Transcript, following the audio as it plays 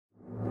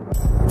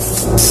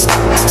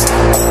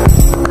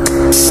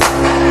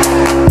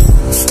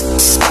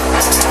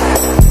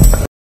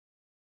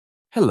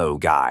Hello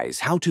guys,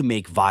 how to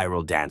make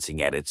viral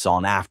dancing edits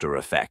on After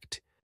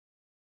Effects.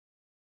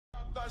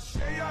 Tá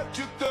cheia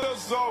de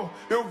tesão,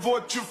 eu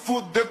vou te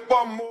fuder com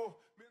amor.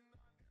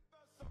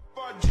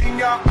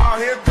 Safadinha,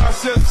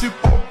 arregaça esse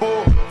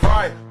popô.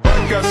 Vai,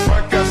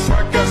 saca.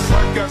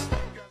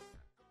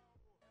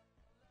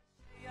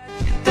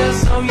 De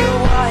tesão,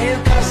 eu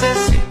arregaço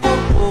esse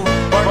popô.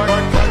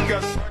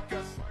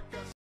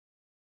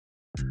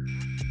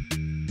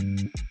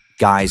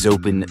 Guys,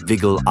 open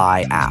Wiggle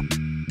Eye app.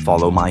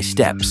 Follow my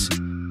steps.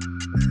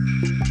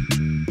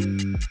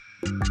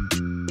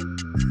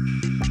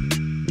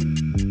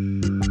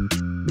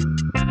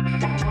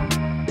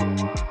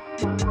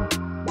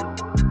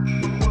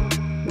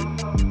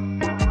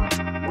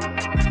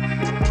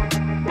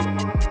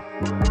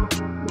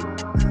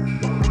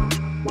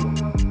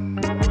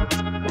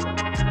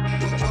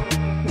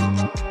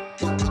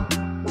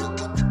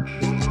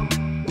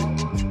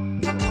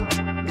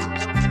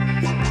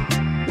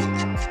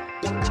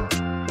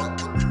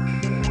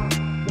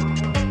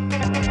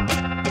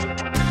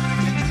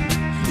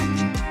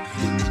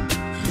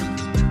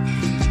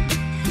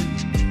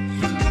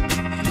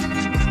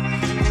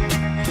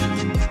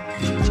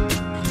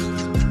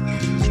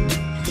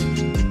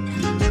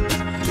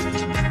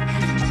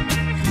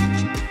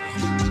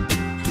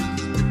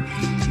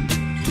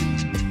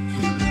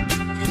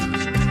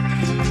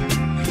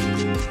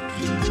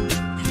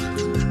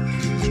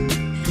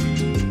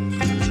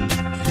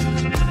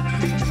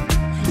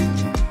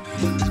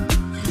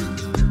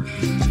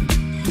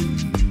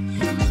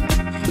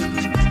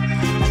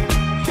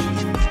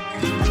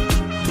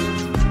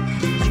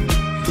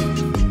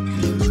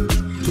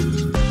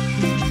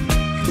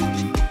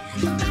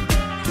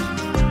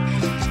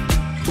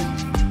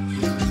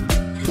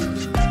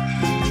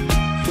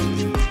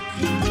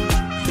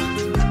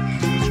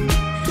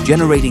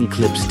 Generating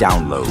clips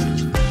download.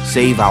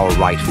 Save our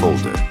right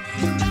folder.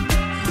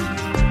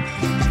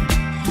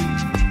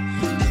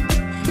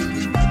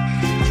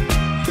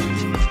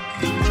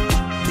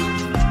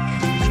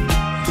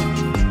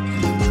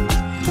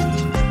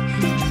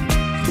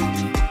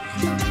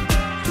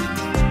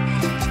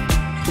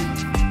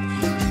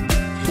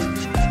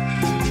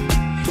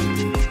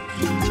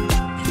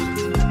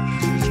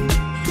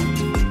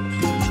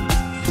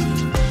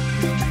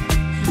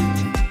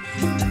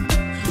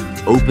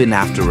 Open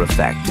After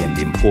Effects and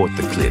import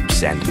the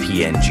clips and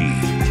PNG.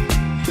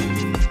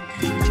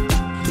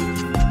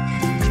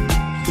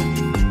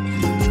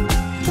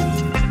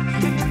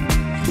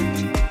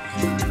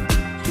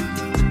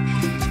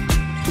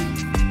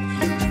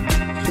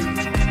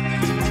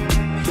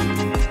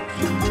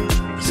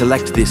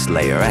 Select this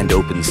layer and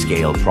open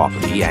Scale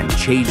property and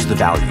change the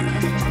value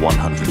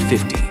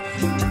 150.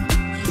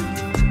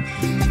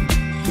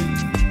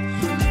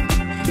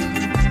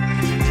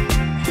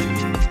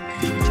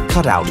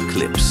 Cut out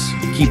clips.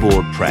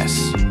 Keyboard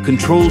press.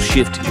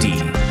 Ctrl-Shift-D.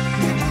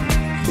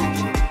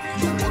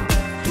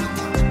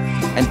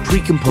 And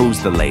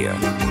pre-compose the layer.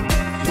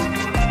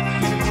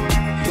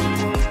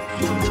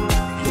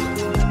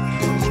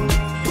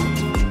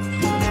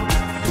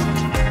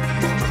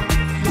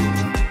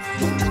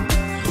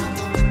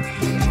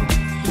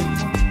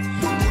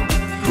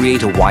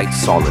 Create a white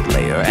solid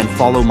layer and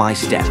follow my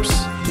steps.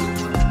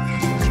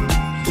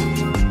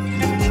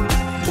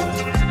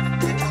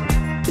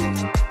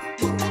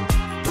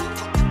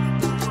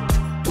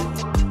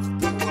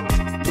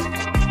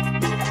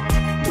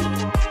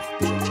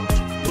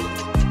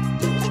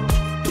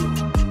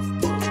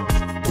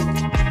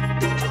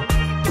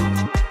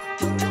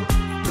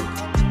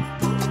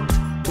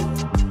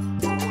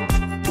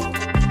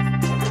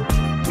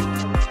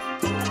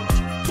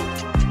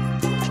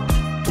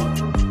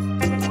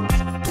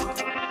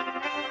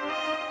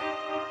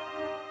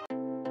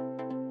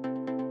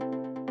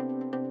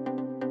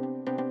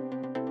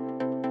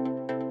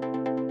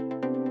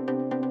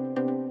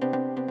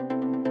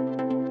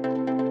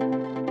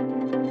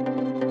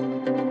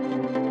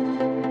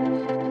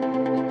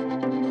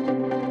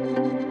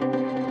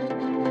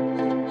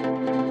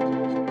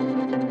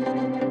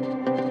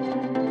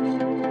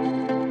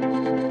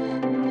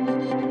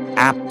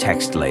 App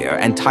text layer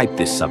and type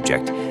this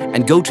subject,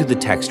 and go to the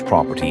text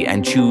property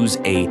and choose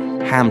a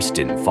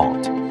Hamston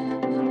font.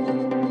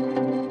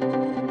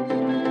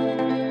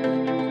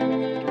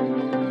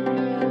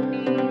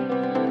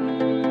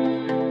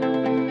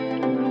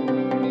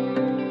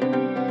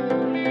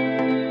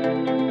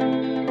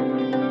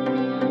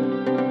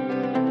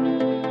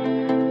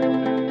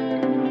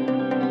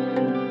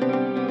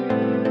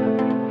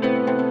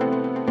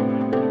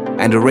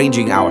 And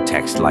arranging our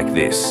text like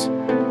this.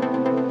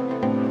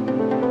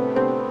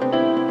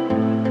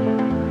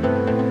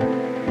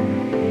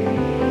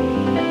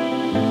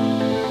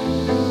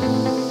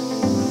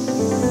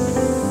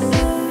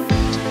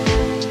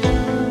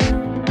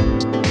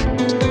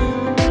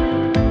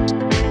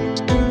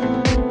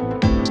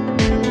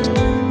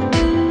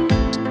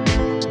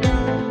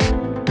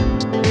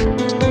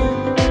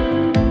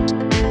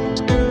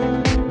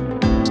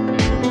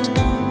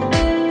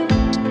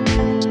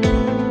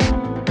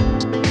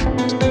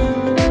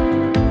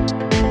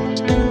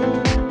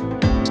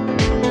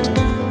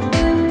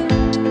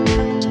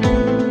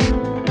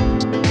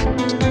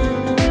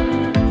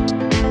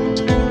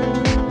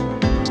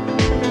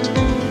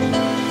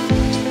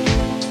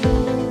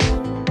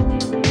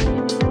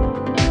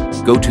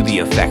 Go to the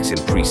Effects and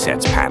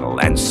Presets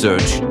panel and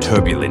search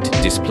Turbulent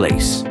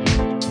Displace.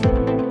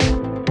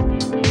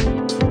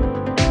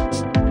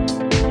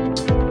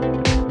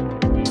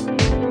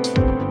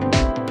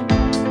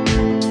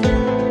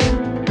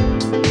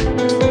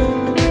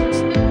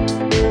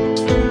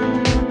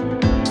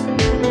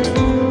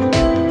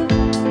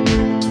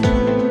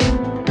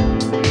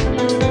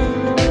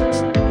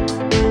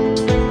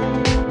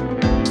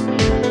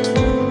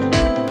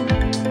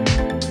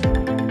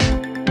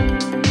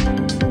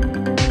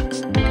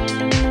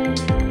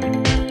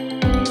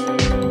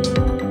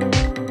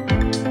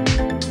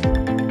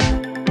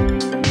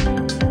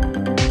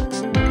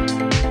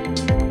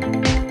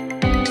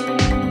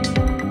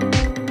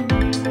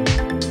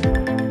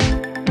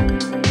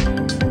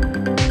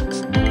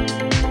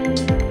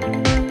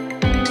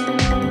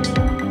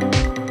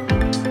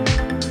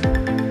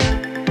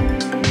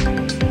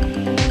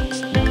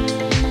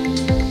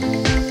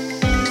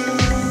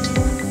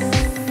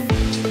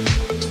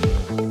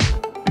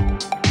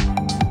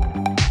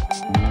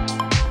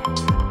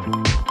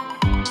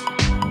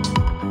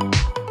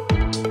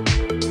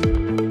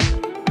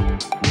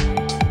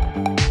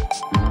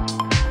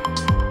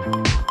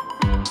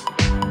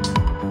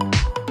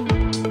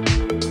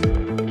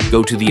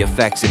 Go to the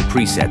Effects and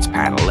Presets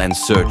panel and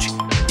search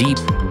Deep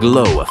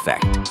Glow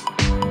Effect.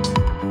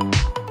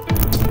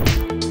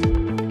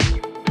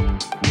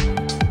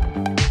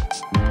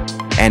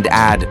 And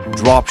add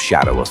Drop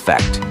Shadow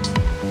Effect.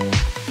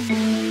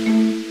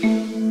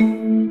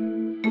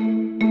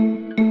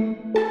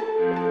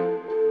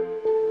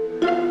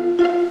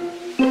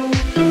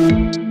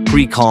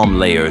 Precom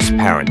Layers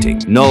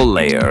Parenting. Null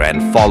layer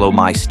and follow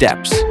my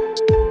steps.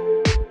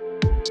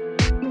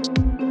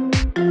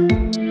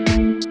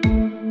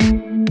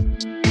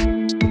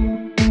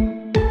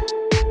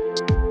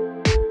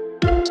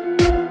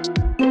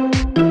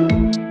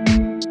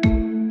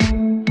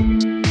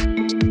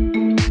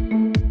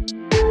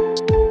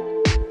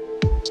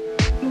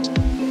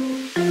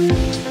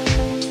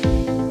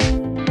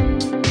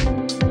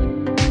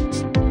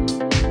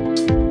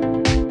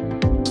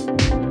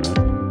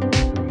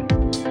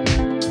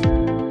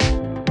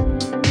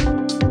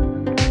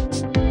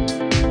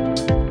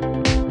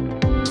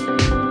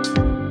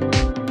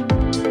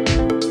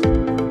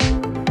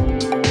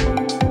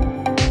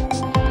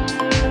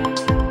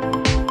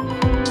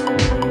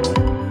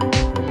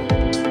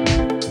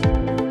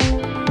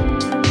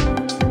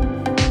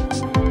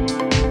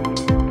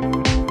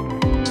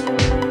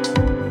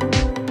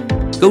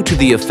 Go to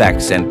the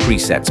Effects and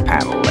Presets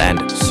panel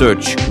and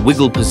search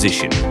Wiggle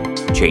Position.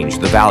 Change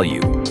the value.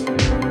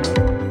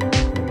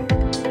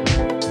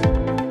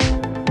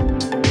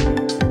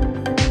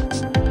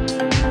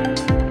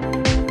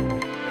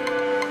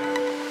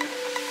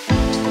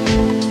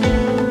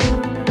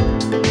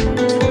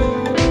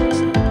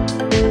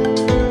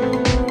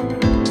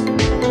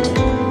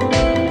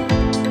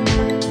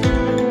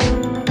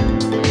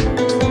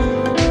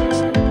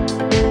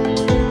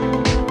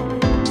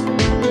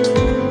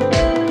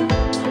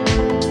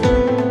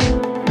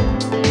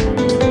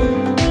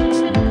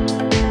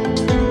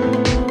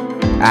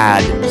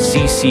 Add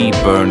CC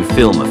Burn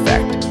Film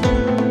Effect.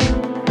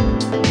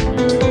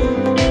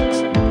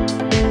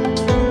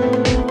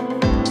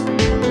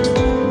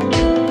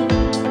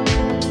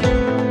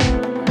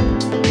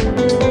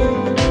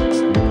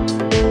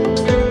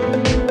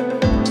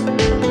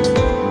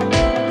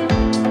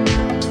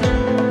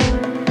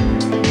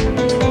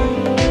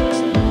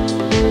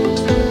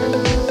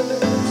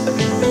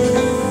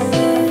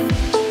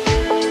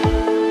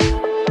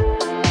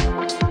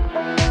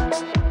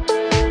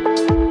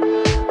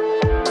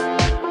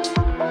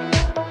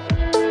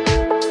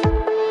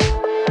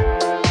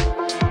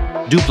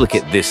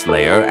 Duplicate this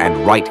layer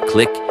and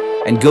right-click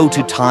and go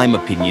to Time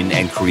Opinion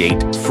and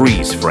create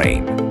Freeze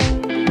Frame.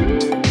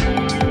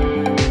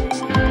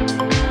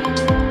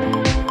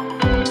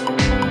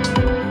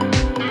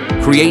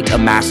 Create a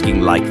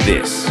masking like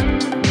this.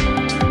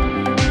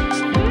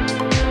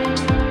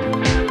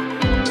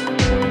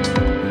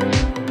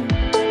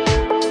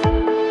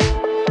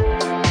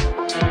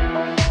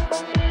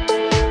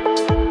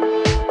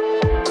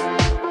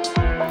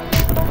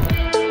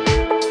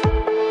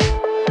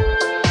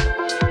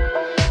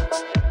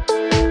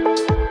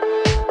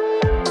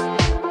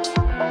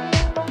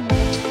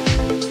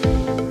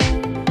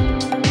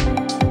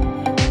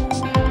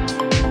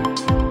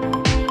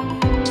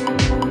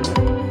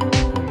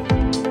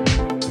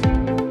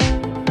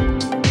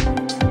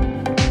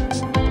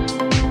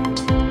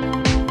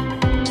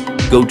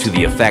 Go to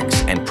the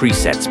Effects and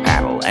Presets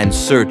panel and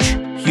search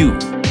Hue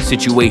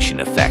Situation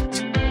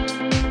Effect.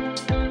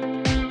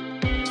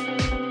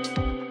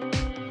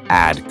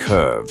 Add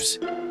curves.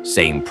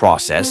 Same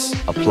process,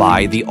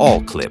 apply the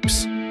All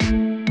Clips.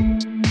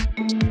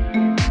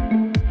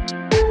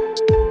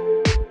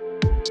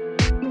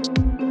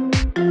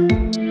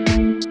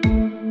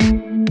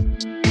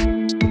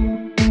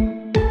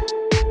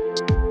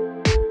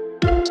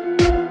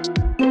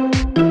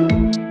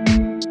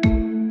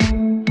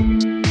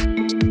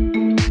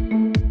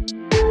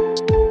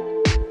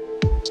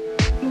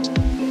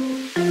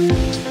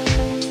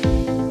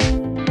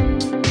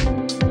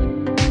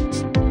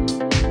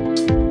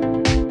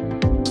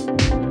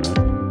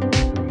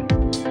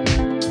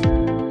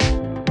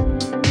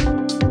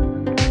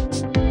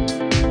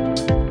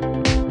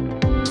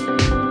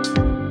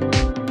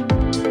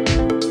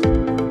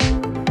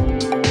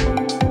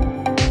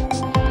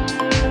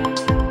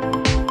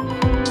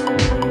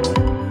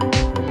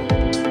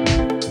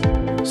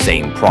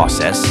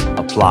 process,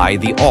 apply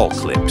the all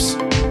clips.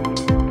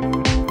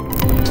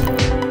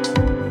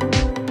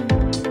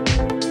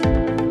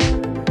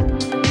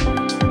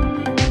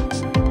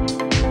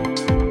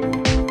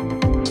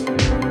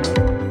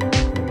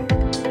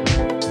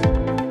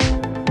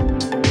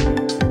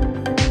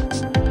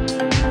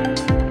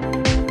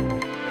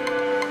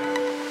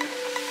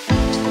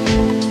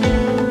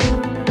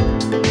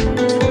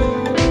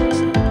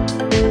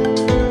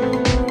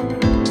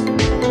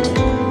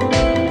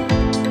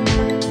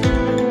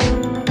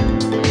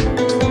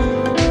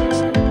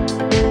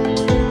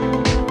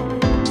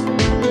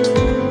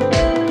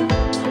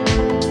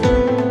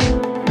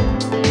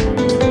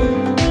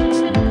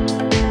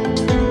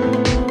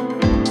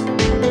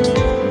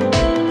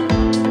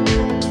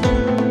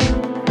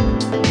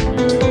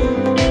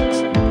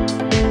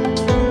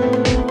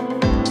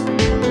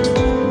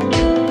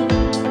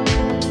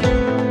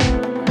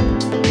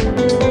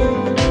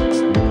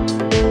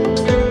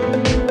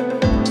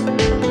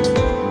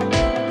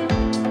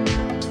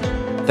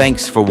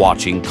 Thanks for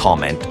watching.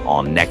 Comment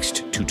on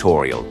next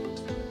tutorial.